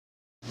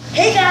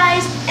Hey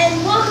guys,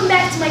 and welcome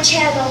back to my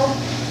channel.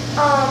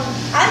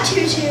 I'm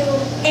Tutu,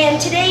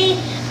 and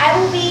today I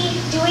will be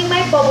doing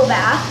my bubble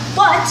bath.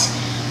 But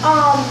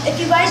if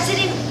you guys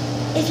didn't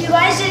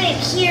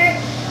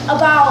hear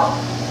about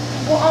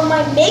on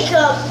my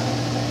makeup,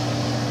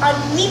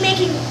 on me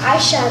making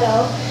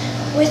eyeshadow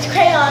with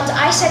crayons,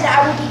 I said that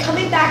I will be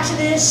coming back to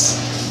this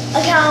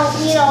account,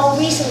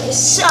 recently.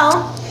 So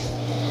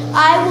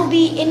I will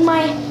be in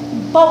my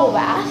bubble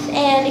bath,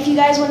 and if you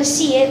guys want to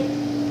see it,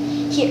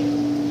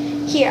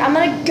 here, I'm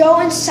gonna go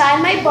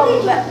inside my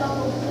bubble bath.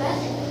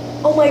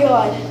 Oh my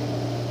god.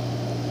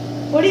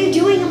 What are you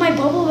doing in my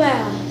bubble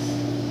bath?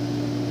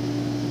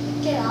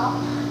 Get out.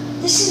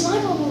 This is my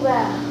bubble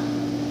bath.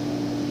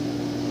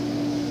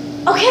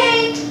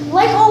 Okay,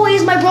 like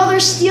always, my brother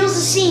steals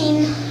the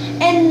scene,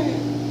 and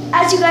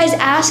as you guys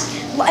asked,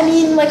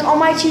 like on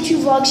my Tutu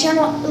Vlogs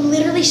channel,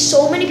 literally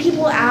so many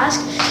people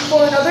asked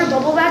for another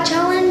bubble bath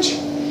challenge.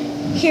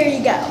 Here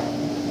you go.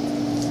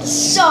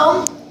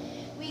 So,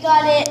 we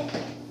got it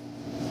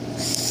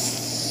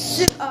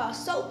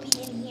soapy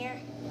in here.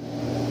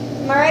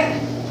 Am I right?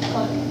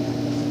 Look.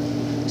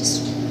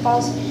 Just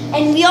falls.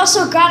 And we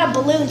also got a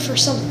balloon for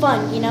some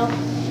fun,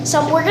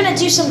 So we're gonna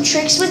do some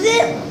tricks with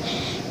it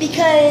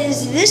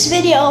because this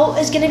video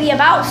is gonna be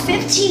about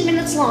 15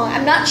 minutes long.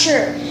 I'm not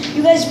sure.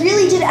 You guys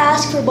really did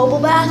ask for bubble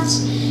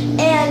baths,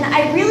 and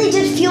I really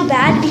did feel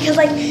bad because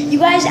you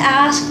guys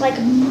asked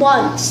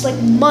months,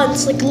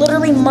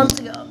 literally months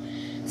ago.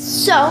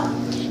 So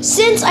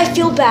since I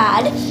feel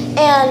bad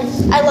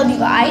and I love you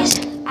guys,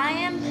 I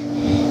am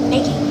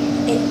making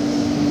it.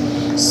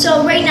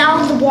 So right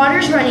now the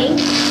water's running.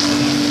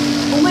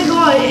 Oh my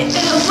god,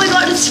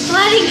 it's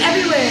flooding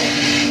everywhere.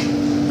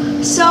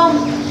 So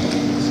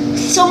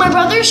my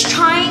brother's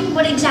trying,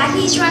 what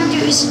exactly he's trying to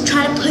do is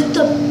trying to put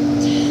the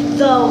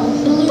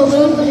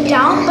balloon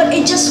down, but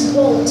it just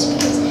won't.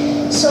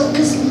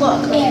 Because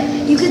look,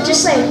 you could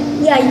just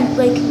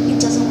it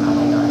doesn't, oh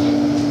my god.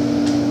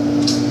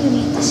 You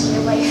need this in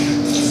your life.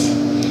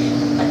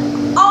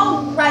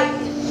 Alright,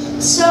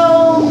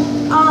 so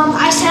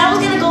I said I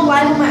was gonna go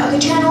live on my other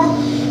channel,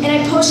 and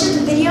I posted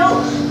the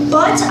video,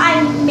 but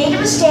I made a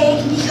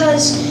mistake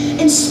because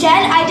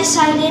instead I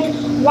decided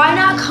why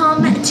not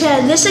come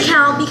to this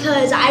account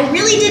because I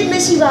really did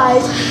miss you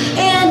guys.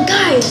 And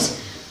guys,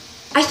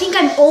 I think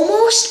I'm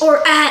almost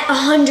or at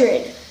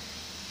 100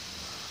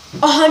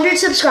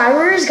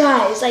 subscribers,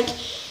 guys.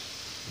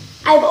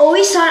 I've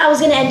always thought I was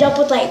gonna end up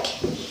with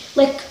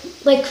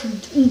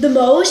the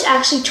most,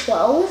 actually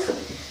 12.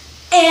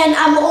 And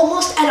I'm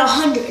almost at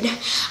 100.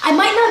 I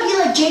might not be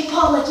like Jake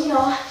Paul,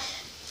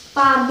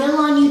 mil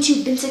on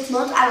YouTube in 6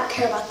 months. I don't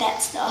care about that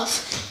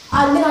stuff.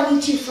 I've been on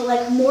YouTube for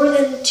more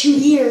than 2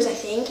 years, I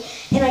think,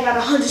 and I got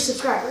 100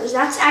 subscribers.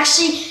 That's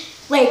actually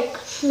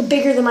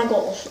bigger than my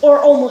goal,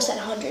 or almost at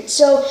 100.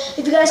 So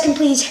if you guys can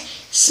please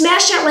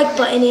smash that like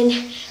button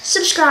and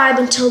subscribe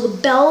until the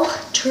bell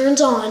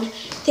turns on.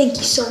 Thank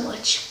you so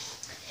much.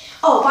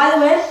 Oh, by the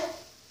way,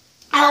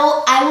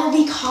 I will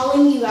be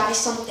calling you guys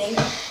something.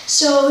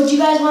 So do you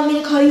guys want me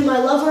to call you my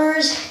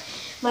lovers,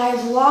 my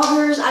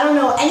vloggers? I don't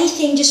know,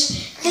 anything. Just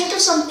think of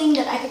something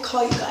that I could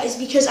call you guys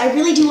because I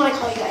really do want to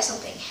call you guys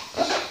something.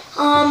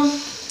 I'm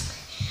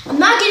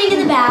not getting in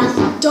the bath.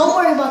 Don't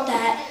worry about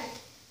that.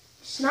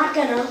 It's not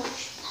gonna.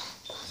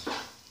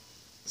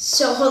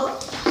 So hold on.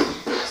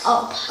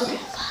 Oh, okay.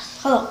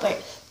 Hold up,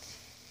 wait.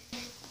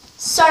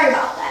 Sorry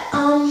about that.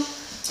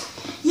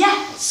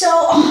 Yeah.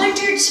 So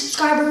 100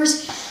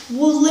 subscribers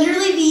will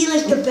literally be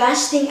the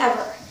best thing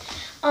ever.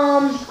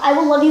 I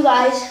will love you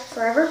guys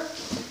forever.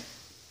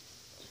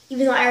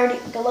 Even though I already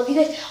love you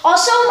guys.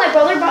 Also, my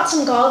brother bought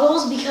some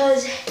goggles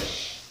because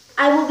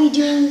I will be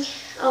doing,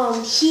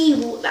 he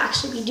will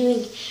actually be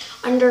doing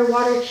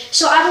underwater.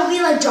 So I will be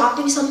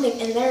dropping something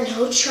in there and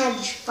he'll try to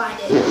find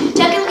it.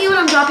 Technically what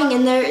I'm dropping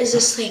in there is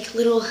this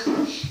little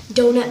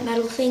donut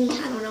metal thing.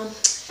 I don't know.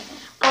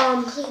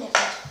 Clean it.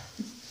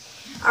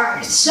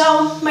 Alright,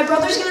 so my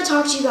brother's gonna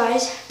talk to you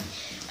guys.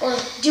 Or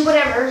do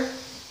whatever.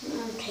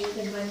 Okay, you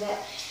can find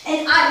that.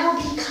 And I will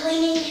be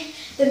cleaning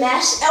the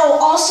mess. Oh,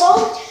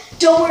 also,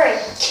 don't worry,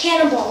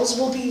 cannonballs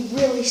will be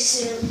really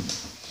soon.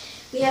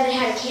 We haven't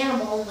had a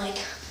cannonball in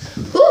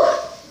whew,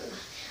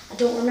 I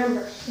don't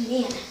remember.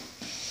 Man,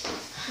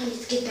 I need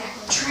to get back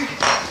on track.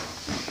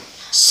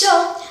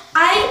 So,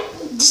 I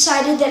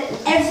decided that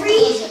I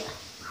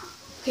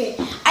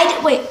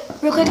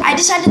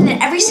decided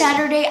that every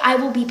Saturday I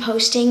will be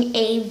posting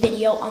a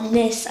video on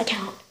this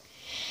account.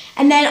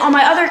 And then on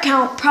my other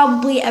account,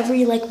 probably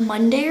every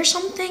Monday or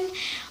something.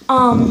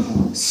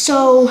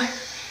 So,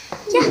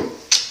 yeah.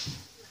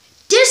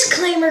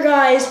 Disclaimer,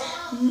 guys.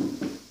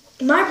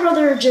 My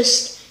brother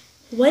just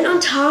went on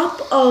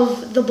top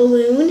of the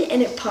balloon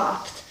and it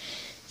popped.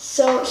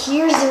 So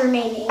here's the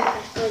remaining.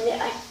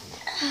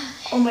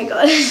 Oh my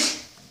god.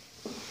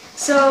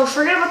 So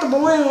forget about the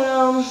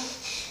balloon.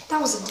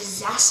 That was a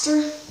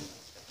disaster.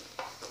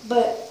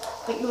 But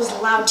it was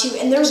loud too.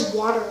 And there's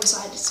water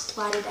inside. It's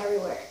splattered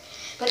everywhere.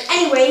 But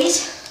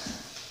anyways,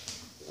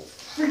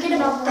 forget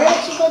about that. Where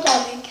did you go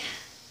diving?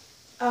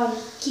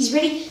 He's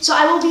ready. So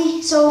I will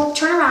be, so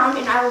turn around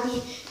and I will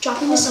be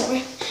dropping this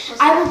over.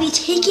 I will be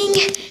taking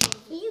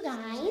you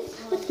guys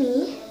with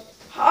me.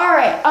 All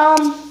right,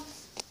 I'm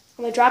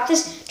gonna drop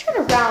this. Turn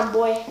around,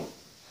 boy.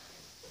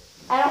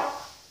 I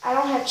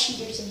don't have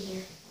cheaters in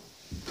here.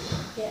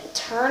 Yeah,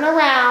 turn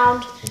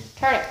around.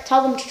 Turn it.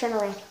 Tell them to turn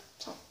around.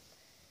 So,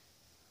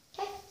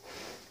 okay.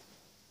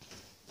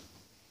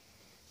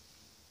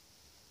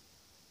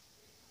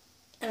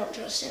 I don't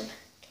trust him.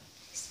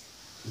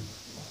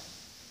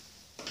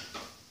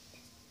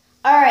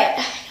 All right,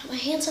 I got my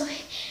hands away.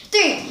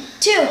 3,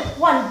 2,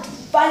 1.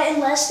 Find it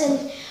in less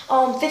than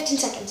 15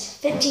 seconds.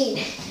 15,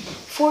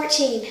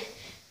 14,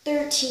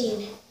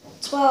 13,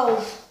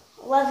 12,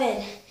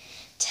 11,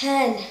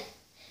 10,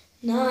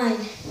 9,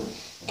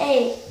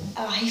 8.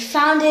 Oh, he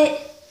found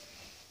it.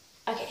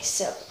 Okay,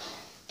 so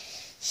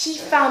he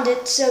found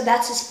it. So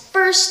that's his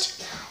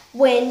first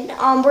win.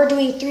 We're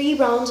doing 3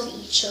 rounds of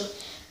each. So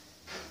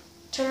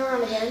turn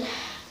around again.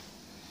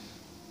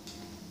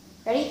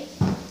 Ready?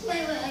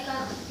 Wait, I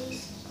got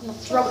these. I'm gonna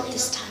throw it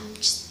this time.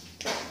 Just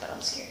throw it, but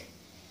I'm scared.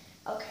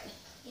 Okay.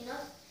 You know?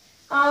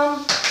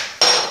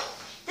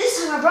 This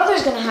time my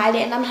brother's gonna hide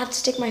it, and I'm gonna have to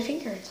stick my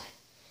finger inside.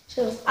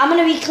 So I'm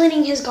gonna be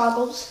cleaning his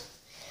goggles.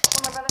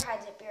 While my brother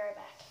hides it. Be right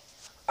back.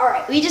 All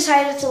right, we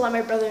decided to let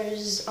my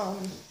brother's oh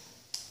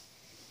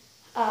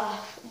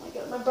my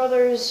god, my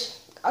brother's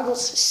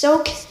goggles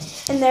soak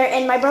in there,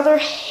 and my brother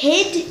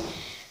hid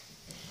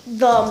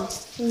the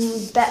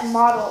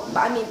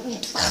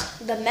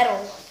metal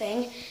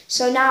thing.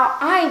 So now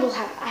I will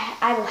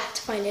have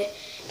to find it.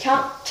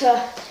 Count to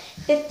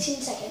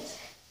 15 seconds.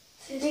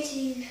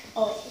 15.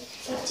 Oh,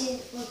 15,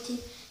 14,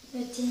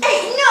 15.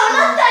 hey, no,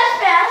 not that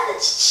fast.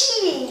 That's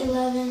cheating.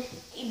 11.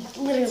 You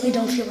literally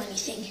don't feel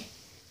anything.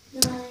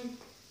 9.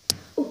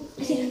 Oh,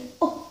 I think.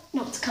 Oh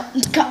no, it's cup.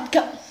 It's cup.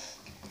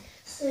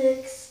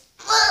 6.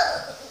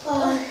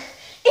 5.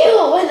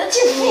 Ew, that's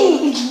your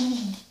feet.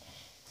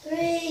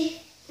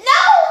 3.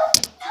 No.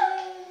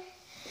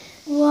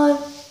 1.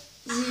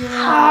 0.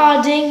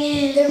 Ah, dang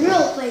it. The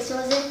real place,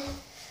 was it?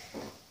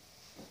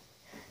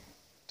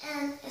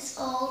 And it's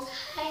old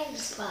hiding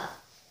spot.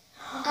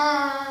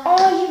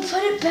 Oh, you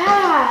put it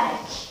back.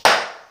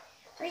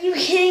 Are you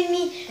kidding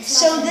me?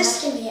 So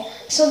this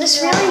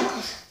really,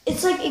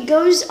 it's like it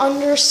goes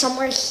under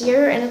somewhere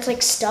here, and it's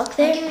like stuck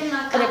there,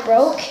 but it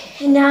broke.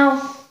 And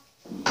now,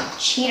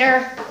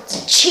 cheater,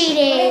 it's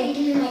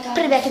cheating. Put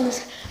it back in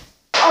this.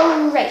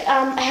 All right.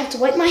 I have to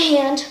wipe my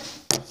hand.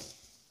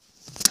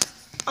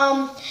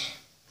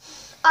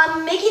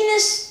 I'm making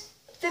this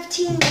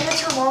 15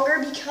 minutes or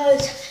longer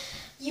because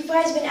you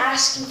guys have been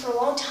asking for a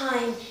long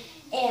time,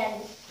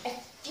 and I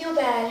feel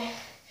bad.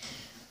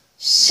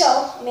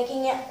 So I'm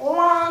making it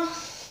long.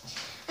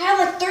 I have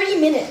like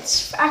 30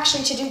 minutes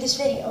actually to do this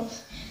video.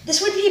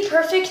 This would be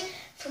perfect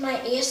for my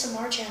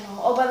ASMR channel.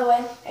 Oh, by the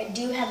way, I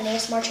do have an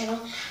ASMR channel.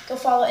 Go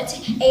follow it. It's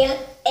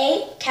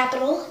A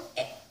capital,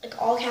 like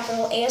all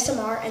capital,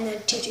 ASMR, and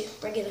then 22,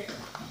 regular.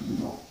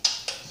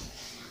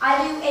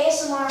 I do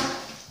ASMR.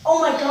 Oh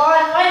my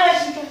god, why do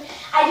I keep doing?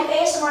 I do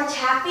ASMR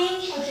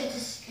tapping. Okay, this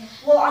is good.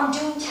 Well, I'm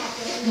doing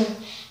tapping.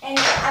 And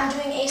I'm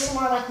doing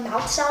ASMR like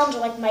mouth sounds or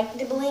like mic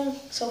nibbling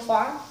so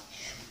far.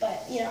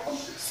 But, you know,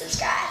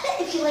 subscribe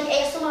if you like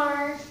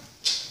ASMR.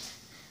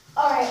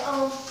 Alright,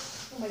 oh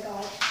my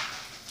god.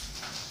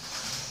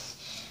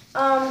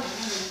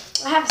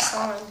 I have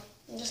slime.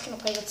 I'm just gonna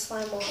play with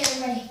slime more. Okay,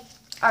 I'm ready.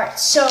 Alright,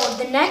 so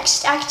the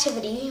next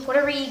activity, what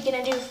are we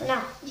gonna do for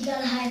now? You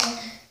gotta hide it.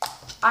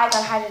 I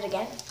gotta hide it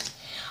again.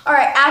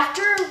 Alright,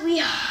 after we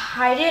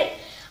hide it,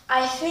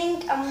 I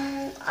think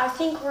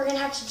we're gonna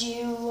have to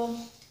do,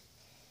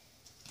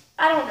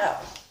 I don't know.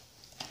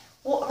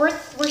 Well,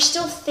 we're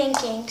still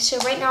thinking, so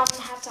right now I'm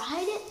gonna have to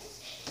hide it.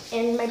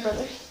 And my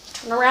brother,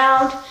 turn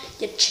around,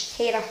 you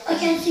cheater. I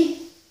can't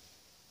see.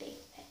 Big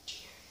fat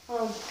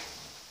cheater.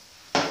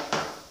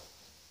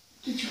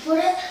 Did you put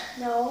it?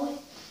 No.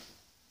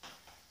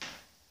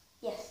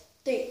 Yes.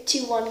 3,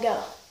 2, 1,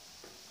 go.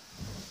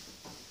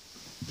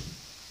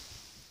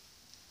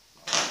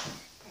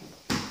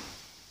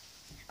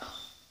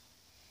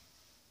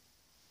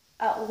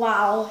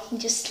 Wow, he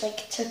just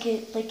like took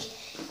it like,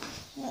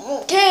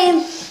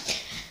 okay.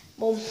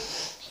 Well,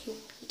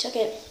 he took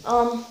it.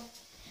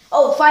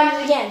 Oh, find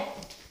it again.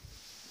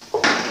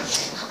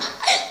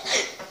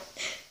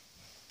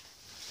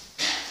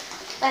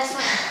 That's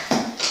not.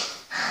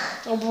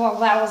 Oh, well,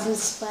 that was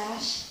his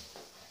splash.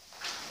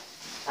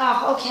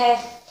 Oh, okay.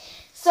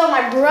 So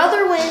my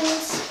brother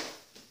wins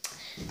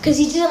because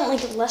he did it in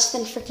like less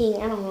than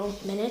freaking, I don't know,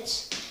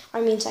 minutes.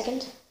 I mean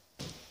seconds.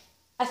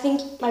 I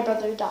think my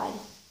brother died.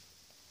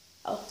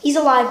 Oh, he's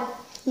alive.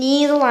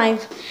 He's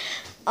alive.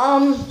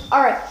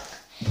 Alright.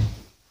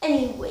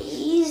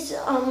 Anyways,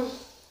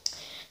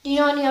 do you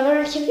know any other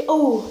activity?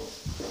 Oh,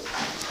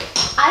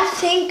 I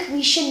think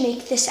we should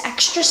make this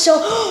extra so,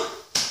 oh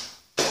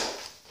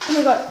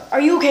my god, are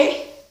you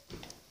okay?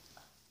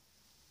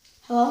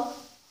 Hello?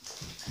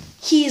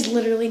 He is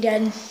literally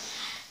dead.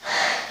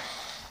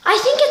 I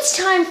think it's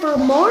time for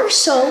more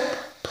soap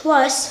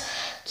plus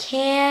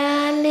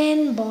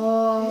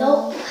Cannonball.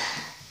 Nope.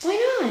 Why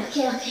not?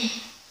 Okay.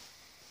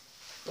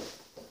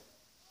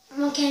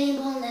 I'm a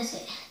cannonball and that's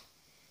it.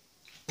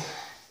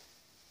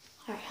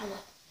 Alright, hello.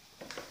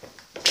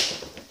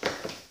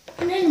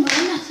 And then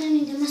I'm not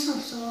cleaning to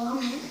myself, so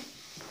I'm here.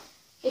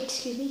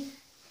 Excuse me?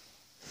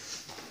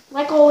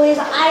 Like always,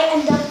 I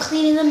end up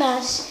cleaning the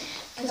mess.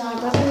 Because my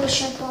brother was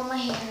shampoo on my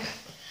hair.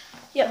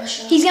 Yep.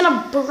 He's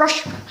gonna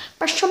brush.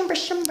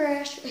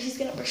 He's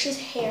gonna brush his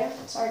hair.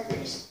 Sorry,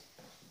 Grace.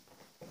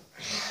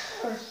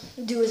 Or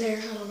do his hair,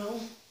 I don't know.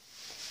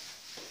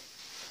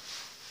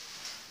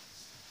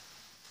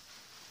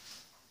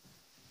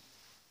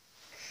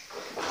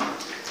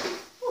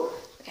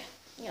 Okay,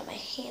 I got my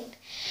hand.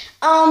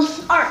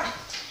 Alright.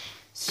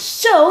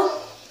 So,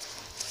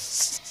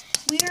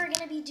 we are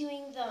gonna be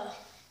doing the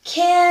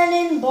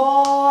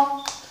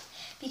cannonball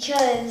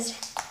because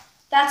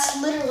that's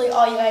literally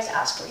all you guys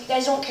ask for. You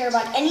guys don't care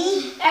about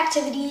any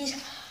activities.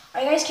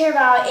 All you guys care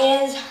about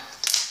is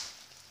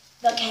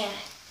the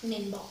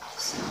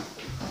cannonballs.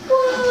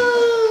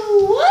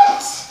 Whoa,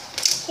 what?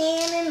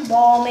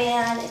 Cannonball,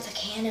 man. It's a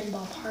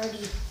cannonball party.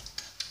 Is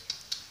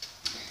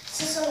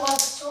this a lot of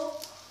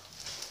soap?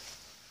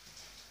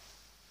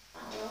 I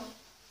don't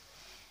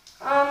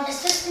know.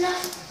 Is this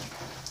enough?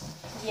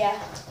 Yeah.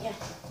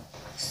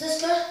 Is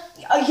this good?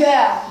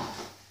 Yeah.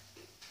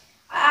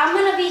 I'm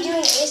gonna be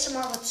doing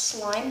ASMR with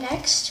slime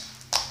next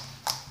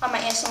on my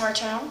ASMR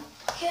channel.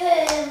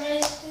 Okay, I'm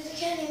ready to do the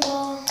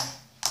cannonball.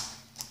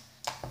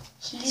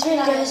 He's ready,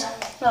 guys.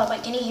 Well,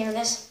 but can you hear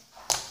this?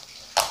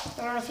 I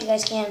don't know if you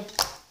guys can.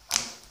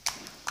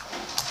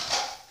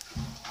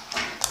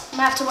 I'm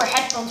gonna have to wear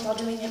headphones while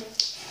doing it.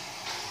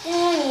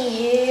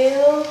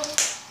 Anywho,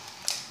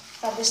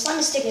 oh, this slime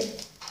is sticking.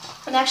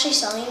 I'm actually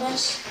selling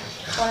this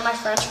to one of my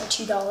friends for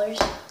 $2.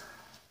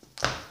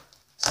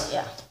 So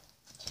yeah.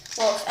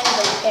 Well, if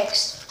anybody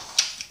picks,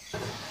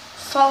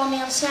 follow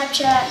me on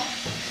Snapchat,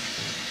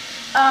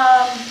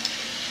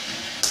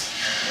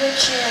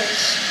 which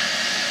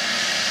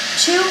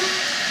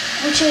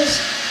is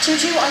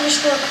 22_crows,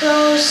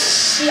 CROES.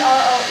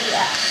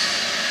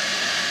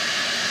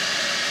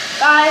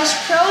 Guys,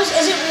 crows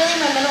isn't really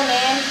my middle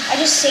name. I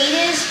just say it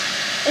is.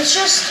 I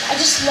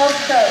just love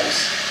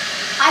crows.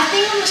 I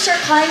think I'm gonna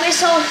start calling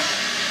myself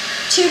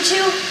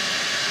Tutu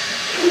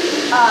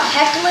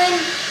Hecklin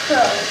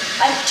Crow.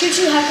 I'm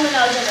Tutu Hecklin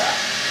Alexandra.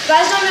 If you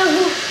guys don't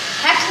know who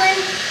Hecklin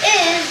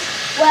is,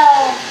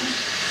 well,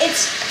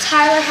 it's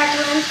Tyler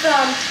Hecklin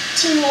from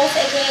Teen Wolf,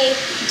 aka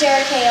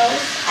Derek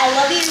Hales. I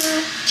love you.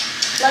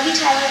 Love you,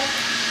 Tyler.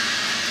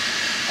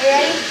 Are you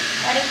ready?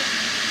 Ready?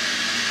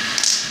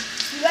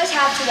 You guys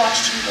have to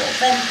watch Teen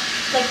Wolf. And,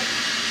 like,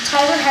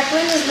 Tyler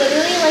Hecklin is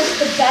literally, like,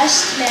 the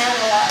best man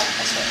alive.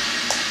 I swear.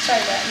 Sorry,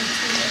 Dad.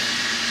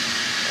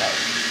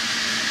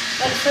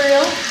 Like, for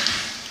real,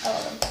 I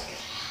love him.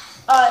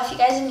 If you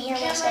guys didn't hear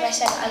what I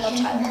said I love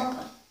Tyler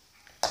Hecklin.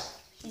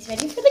 He's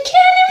ready for the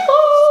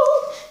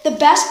cannonball. The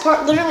best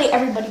part, literally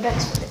everybody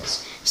begs for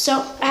this.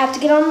 So I have to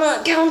get on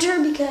the counter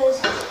because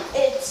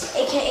it's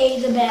AKA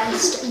the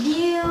best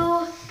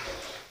view.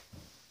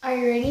 Are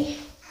you ready?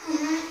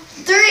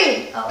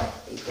 3. Oh,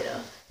 you get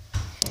up.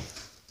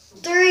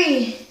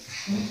 3,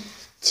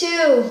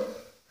 2,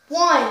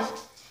 1.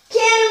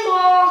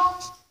 Cannonball!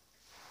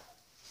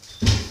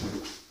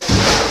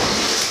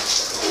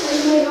 Oh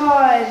my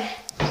god.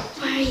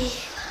 Why?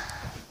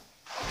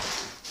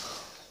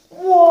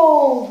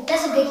 Whoa!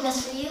 That's a big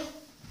mess for you.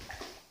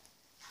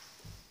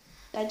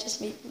 That just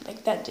made,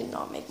 like, that did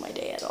not make my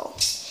day at all.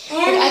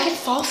 And like, I could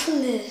fall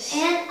from this.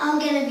 And I'm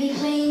gonna be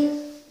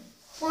playing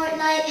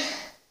Fortnite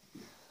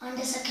on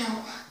this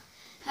account.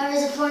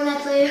 Whoever's a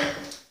Fortnite player,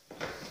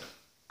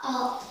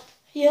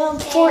 yeah,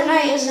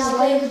 Fortnite is his I'll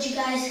play life. with you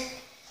guys.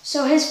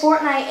 So his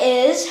Fortnite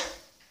is,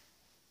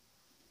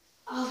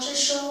 I'll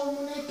just show them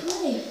when I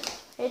play.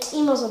 it's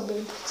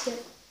emozabood.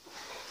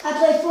 I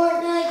play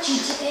Fortnite,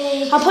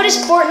 GTA. I'll put his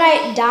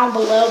Fortnite down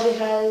below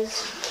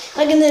because,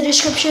 like, in the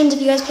descriptions if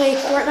you guys play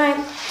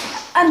Fortnite.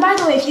 And by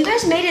the way, if you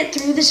guys made it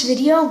through this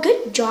video,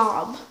 good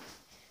job.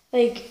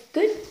 Like,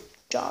 good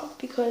job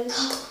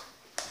because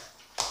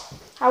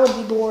I would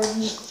be bored.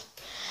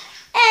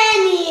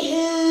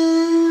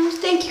 Anywho,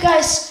 thank you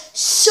guys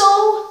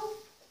so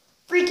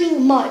freaking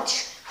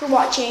much for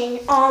watching.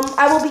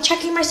 I will be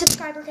checking my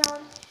subscriber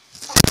count.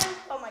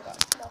 Oh my god,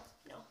 no.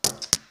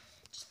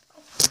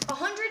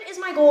 100 is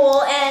my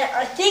goal, and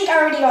I think I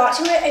already got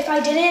to it. If I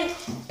didn't,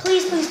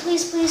 please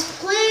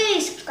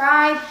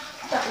subscribe.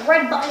 That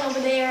red button over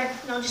there.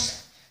 No,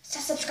 just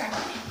subscribe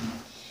button.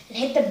 And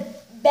hit the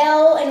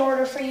bell in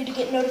order for you to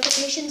get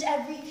notifications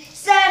every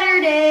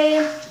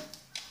Saturday.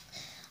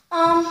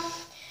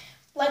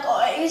 Like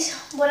always,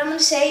 what I'm gonna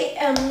say,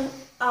 at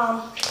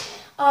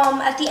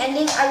the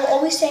ending, I will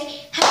always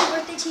say happy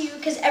birthday to you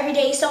because every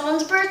day is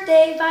someone's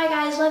birthday. Bye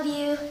guys, love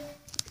you.